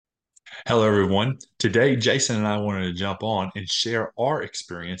Hello, everyone. Today, Jason and I wanted to jump on and share our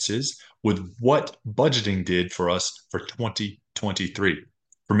experiences with what budgeting did for us for 2023.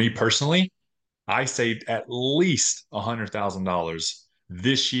 For me personally, I saved at least $100,000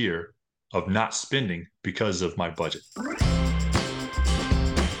 this year of not spending because of my budget.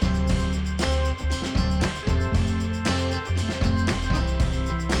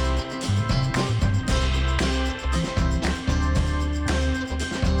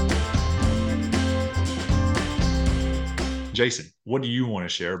 Jason, what do you want to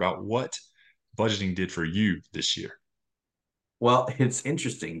share about what budgeting did for you this year? Well, it's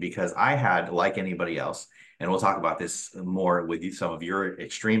interesting because I had, like anybody else, and we'll talk about this more with some of your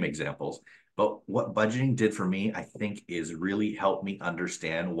extreme examples. But what budgeting did for me, I think, is really help me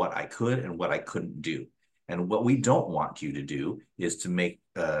understand what I could and what I couldn't do. And what we don't want you to do is to make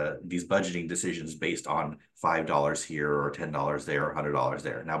these budgeting decisions based on $5 here or $10 there or $100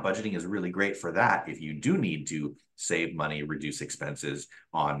 there. Now, budgeting is really great for that if you do need to save money, reduce expenses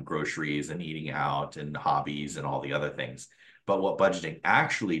on groceries and eating out and hobbies and all the other things. But what budgeting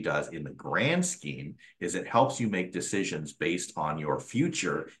actually does in the grand scheme is it helps you make decisions based on your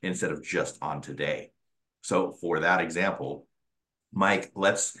future instead of just on today. So for that example, Mike,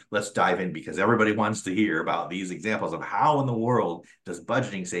 let's dive in because everybody wants to hear about these examples of how in the world does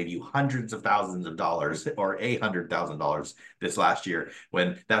budgeting save you hundreds of thousands of dollars or $800,000 this last year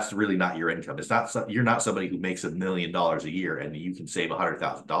when that's really not your income. It's not you're not somebody who makes $1 million a year and you can save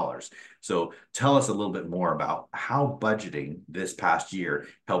 $100,000. So tell us a little bit more about how budgeting this past year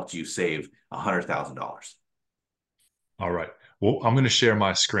helped you save $100,000. All right. Well, I'm going to share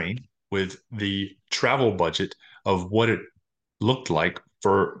my screen with the travel budget of what it looked like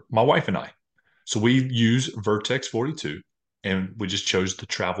for my wife and I. So we use Vertex 42 and we just chose the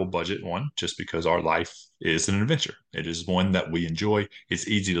travel budget one just because our life is an adventure. It is one that we enjoy. It's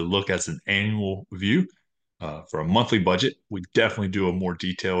easy to look as an annual view. For a monthly budget, we definitely do a more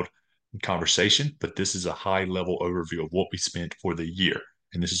detailed conversation, but this is a high level overview of what we spent for the year.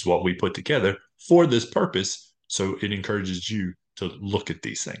 And this is what we put together for this purpose. So it encourages you to look at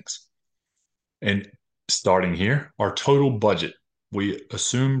these things. And starting here, our total budget, we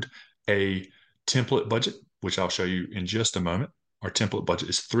assumed a template budget, which I'll show you in just a moment. Our template budget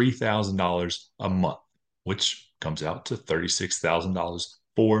is $3,000 a month, which comes out to $36,000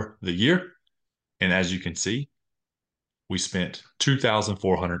 for the year. And as you can see, we spent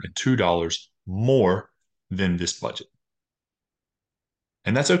 $2,402 more than this budget.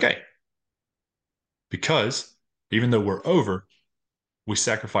 And that's okay because even though we're over, we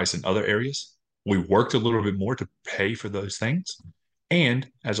sacrificed in other areas. We worked a little bit more to pay for those things. And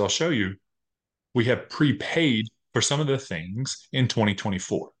as I'll show you, we have prepaid for some of the things in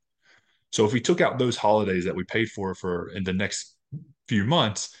 2024. So if we took out those holidays that we paid for in the next few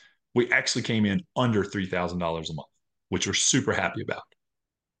months, we actually came in under $3,000 a month, which we're super happy about.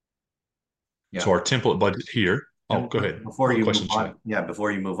 So Yeah. our template budget here. Oh, And go ahead. before What you move questions you have? on, yeah,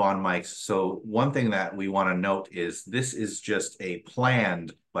 before you move on, Mike. So one thing that we want to note is this is just a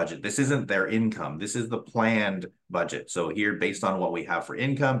planned budget. This isn't their income. This is the planned budget. So here, based on what we have for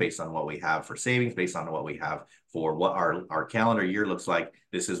income, based on what we have for savings, based on what we have for what our calendar year looks like,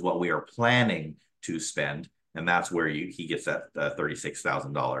 this is what we are planning to spend, and that's where he gets that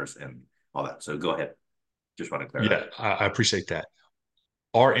 $36,000 and all that. So go ahead. Just want to clear that. Yeah, I appreciate that.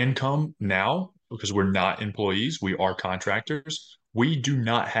 Our income now, because we're not employees, we are contractors, we do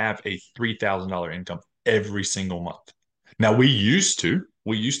not have a $3,000 income every single month. Now, we used to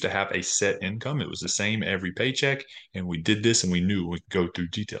have a set income. It was the same every paycheck. And we did this and we knew we'd go through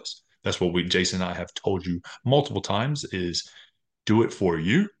details. That's what Jason and I have told you multiple times is do it for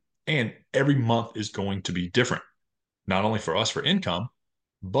you. And every month is going to be different, not only for us for income,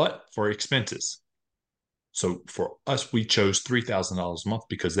 but for expenses. So for us, we chose $3,000 a month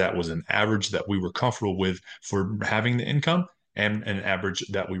because that was an average that we were comfortable with for having the income and an average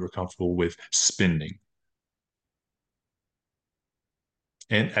that we were comfortable with spending.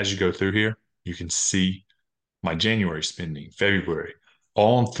 And as you go through here, you can see my January spending, February,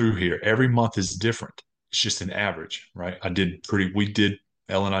 all through here. Every month is different. It's just an average, right? Ellen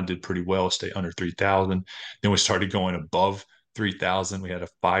and I did pretty well, stay under 3,000. Then we started going above 3,000. We had a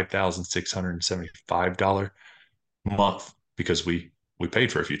 $5,675 month because we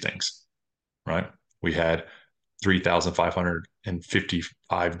paid for a few things, right? We had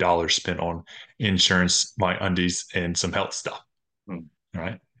 $3,555 spent on insurance, my undies, and some health stuff, Hmm.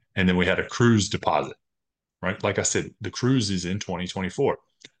 right? And then we had a cruise deposit, right? Like I said, the cruise is in 2024.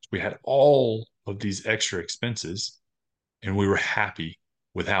 We had all of these extra expenses, and we were happy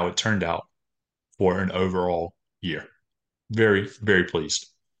with how it turned out for an overall year. Very, very pleased.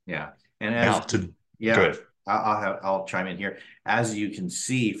 Yeah. And Now as to yeah, good. I'll chime in here. As you can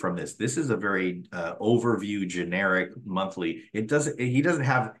see from this, this is a very overview generic monthly. He doesn't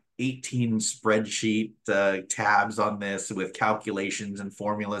have 18 spreadsheet tabs on this with calculations and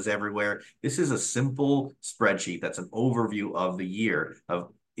formulas everywhere. This is a simple spreadsheet that's an overview of the year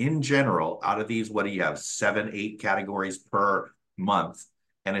of in general, out of these, what do you have? 7, 8 categories per month.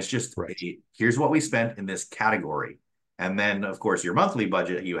 And it's just Right. here's what we spent in this category. And then, of course, your monthly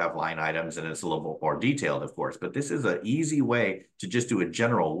budget, you have line items and it's a little bit more detailed, of course. But this is an easy way to just do a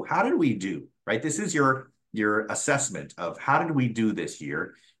general. How did we do? Right? This is your assessment of how did we do this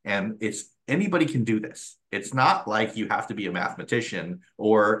year? And it's anybody can do this. It's not like you have to be a mathematician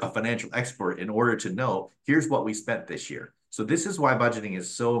or a financial expert in order to know here's what we spent this year. So this is why budgeting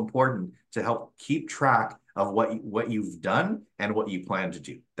is so important to help keep track of what you've done and what you plan to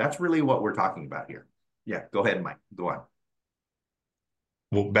do. That's really what we're talking about here. Yeah, go ahead, Mike. Go on.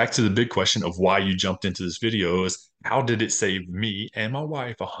 Well, back to the big question of why you jumped into this video is how did it save me and my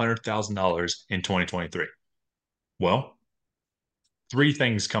wife $100,000 in 2023? Well, three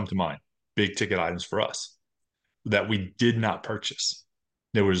things come to mind, big ticket items for us that we did not purchase.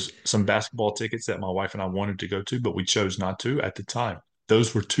 There was some basketball tickets that my wife and I wanted to go to, but we chose not to at the time.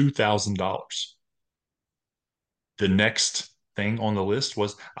 Those were $2,000. The next thing on the list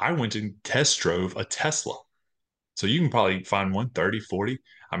was I went and test drove a Tesla. So you can probably find one 30, 40.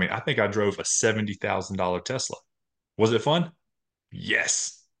 I mean, I think I drove a $70,000 Tesla. Was it fun?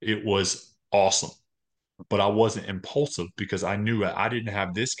 Yes, it was awesome. But I wasn't impulsive because I knew I didn't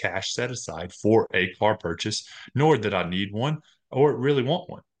have this cash set aside for a car purchase, nor did I need one or really want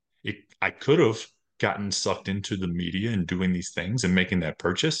one. I could have gotten sucked into the media and doing these things and making that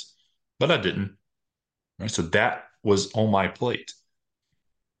purchase, but I didn't. Right? So that was on my plate.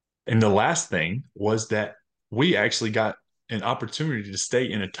 And the last thing was that we actually got an opportunity to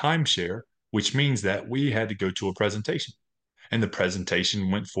stay in a timeshare, which means that we had to go to a presentation. And the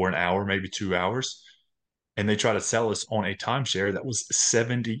presentation went for an hour, maybe 2 hours. And they tried to sell us on a timeshare that was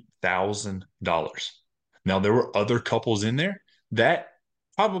 $70,000. Now, there were other couples in there that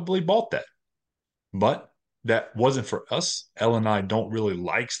probably bought that, but that wasn't for us. Elle and I don't really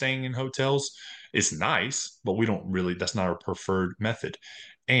like staying in hotels. It's nice, but we don't really, that's not our preferred method.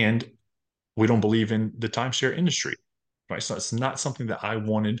 And we don't believe in the timeshare industry, right? So it's not something that I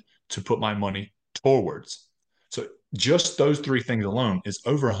wanted to put my money towards. So just those three things alone is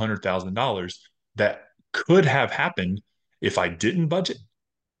over $100,000 that could have happened if I didn't budget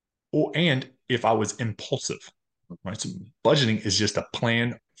or and if I was impulsive, right? So budgeting is just a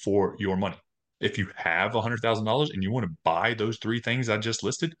plan for your money. If you have $100,000 and you want to buy those three things I just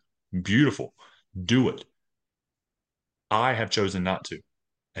listed, beautiful, do it. I have chosen not to.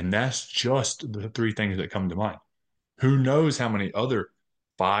 And that's just the three things that come to mind. Who knows how many other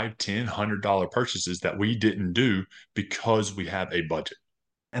five, ten, $100 purchases that we didn't do because we have a budget.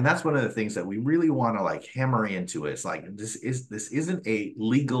 And that's one of the things that we really want to like hammer into. It's like this isn't a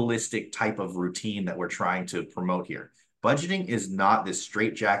legalistic type of routine that we're trying to promote here. Budgeting is not this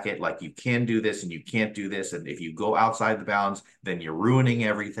straitjacket, like you can do this and you can't do this. And if you go outside the bounds, then you're ruining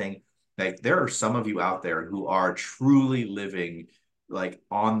everything. Like there are some of you out there who are truly living like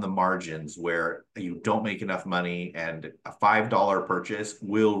on the margins where you don't make enough money and a $5 purchase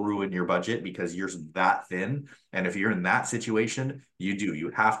will ruin your budget because you're that thin. And if you're in that situation,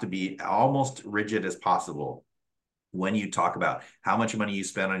 you have to be almost rigid as possible when you talk about how much money you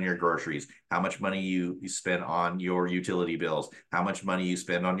spend on your groceries, how much money you spend on your utility bills, how much money you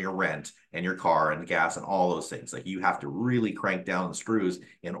spend on your rent and your car and gas and all those things. Like you have to really crank down the screws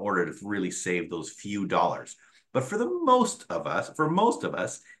in order to really save those few dollars. But for most of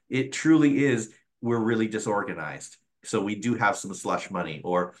us, it truly is we're really disorganized. So we do have some slush money,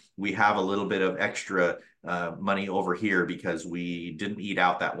 or we have a little bit of extra money over here because we didn't eat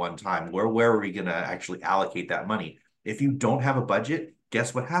out that one time. Where are we going to actually allocate that money? If you don't have a budget,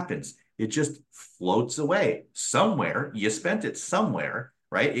 guess what happens? It just floats away somewhere. You spent it somewhere,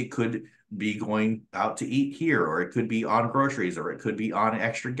 right? It could be going out to eat here, or it could be on groceries, or it could be on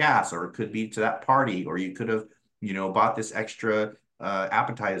extra gas, or it could be to that party, or you could have, bought this extra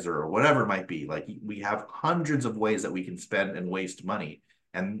appetizer or whatever it might be. Like we have hundreds of ways that we can spend and waste money.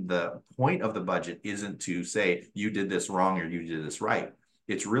 And the point of the budget isn't to say you did this wrong or you did this right.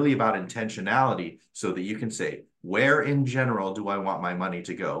 It's really about intentionality so that you can say, where in general do I want my money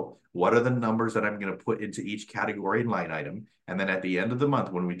to go? What are the numbers that I'm going to put into each category and line item? And then at the end of the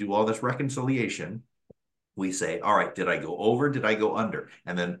month, when we do all this reconciliation, we say, all right, did I go over? Did I go under?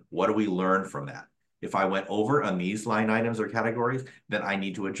 And then what do we learn from that? If I went over on these line items or categories, then I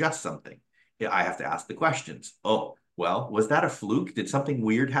need to adjust something. I have to ask the questions. Oh, Well, was that a fluke? Did something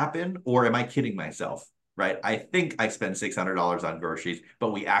weird happen? Or am I kidding myself? Right? I think I spent $600 on groceries,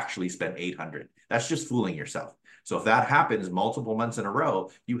 but we actually spent 800. That's just fooling yourself. So if that happens multiple months in a row,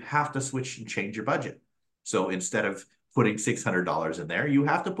 you have to switch and change your budget. So instead of putting $600 in there, you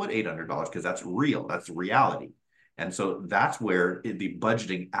have to put $800 because that's real. That's reality. And so that's where the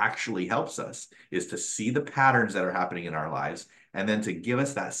budgeting actually helps us, is to see the patterns that are happening in our lives and then to give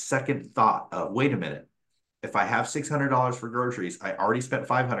us that second thought of, wait a minute, if I have $600 for groceries, I already spent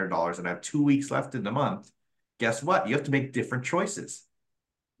 $500 and I have 2 weeks left in the month. Guess what? You have to make different choices.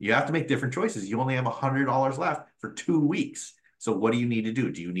 You have to make different choices. You only have $100 left for 2 weeks. So what do you need to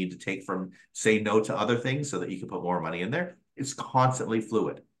do? Do you need to take from, say no to other things so that you can put more money in there? It's constantly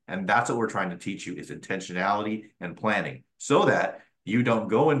fluid. And that's what we're trying to teach you, is intentionality and planning, so that you don't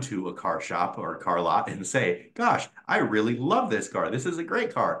go into a car shop or a car lot and say, gosh, I really love this car. This is a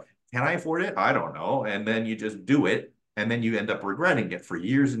great car. Can I afford it? I don't know. And then you just do it. And then you end up regretting it for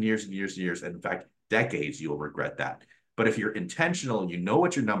years and years and years and years. And in fact, decades, you'll regret that. But if you're intentional and you know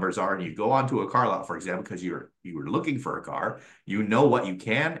what your numbers are, and you go onto a car lot, for example, because you were looking for a car, you know what you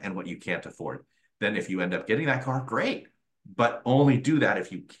can and what you can't afford. Then if you end up getting that car, great. But only do that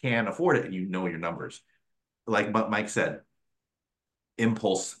if you can afford it and you know your numbers. Like Mike said,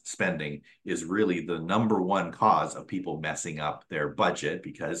 impulse spending is really the number one cause of people messing up their budget,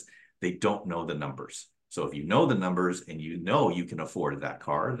 because they don't know the numbers. So if you know the numbers and you know you can afford that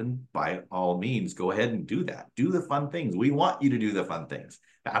car, then by all means, go ahead and do that. Do the fun things. We want you to do the fun things.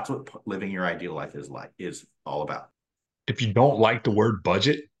 That's what living your ideal life is all about. If you don't like the word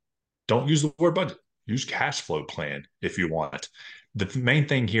budget, don't use the word budget. Use cash flow plan if you want. The main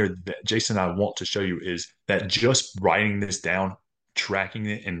thing here that Jason and I want to show you is that just writing this down, tracking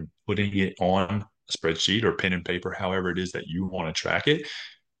it, and putting it on a spreadsheet or pen and paper, however it is that you want to track it,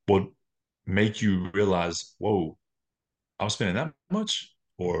 will make you realize, whoa, I'm spending that much,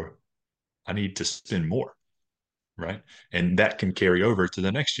 or I need to spend more, right? And that can carry over to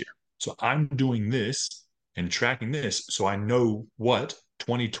the next year. So I'm doing this and tracking this so I know what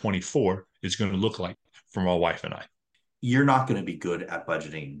 2024 is going to look like for my wife and I. You're not going to be good at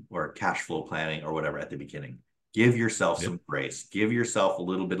budgeting or cash flow planning or whatever at the beginning. Give yourself Yep. some grace. Give yourself a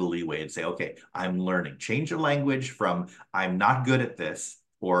little bit of leeway and say, okay, I'm learning. Change your language from I'm not good at this,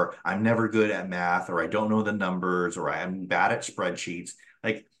 or I'm never good at math, or I don't know the numbers, or I'm bad at spreadsheets.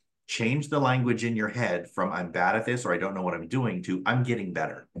 Like, change the language in your head from I'm bad at this, or I don't know what I'm doing, to I'm getting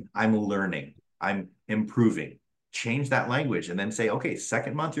better. I'm learning. I'm improving. Change that language and then say, okay,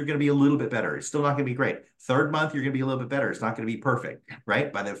 second month, you're going to be a little bit better. It's still not going to be great. Third month, you're going to be a little bit better. It's not going to be perfect,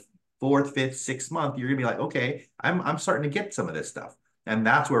 right? By the fourth, fifth, sixth month, you're going to be like, okay, I'm starting to get some of this stuff. And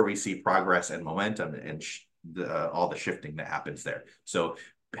that's where we see progress and momentum and all the shifting that happens there. So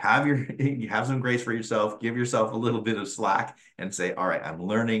you have some grace for yourself, give yourself a little bit of slack and say, all right, I'm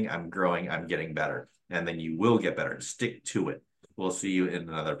learning, I'm growing, I'm getting better. And then you will get better. Stick to it. We'll see you in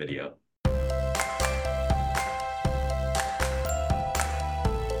another video.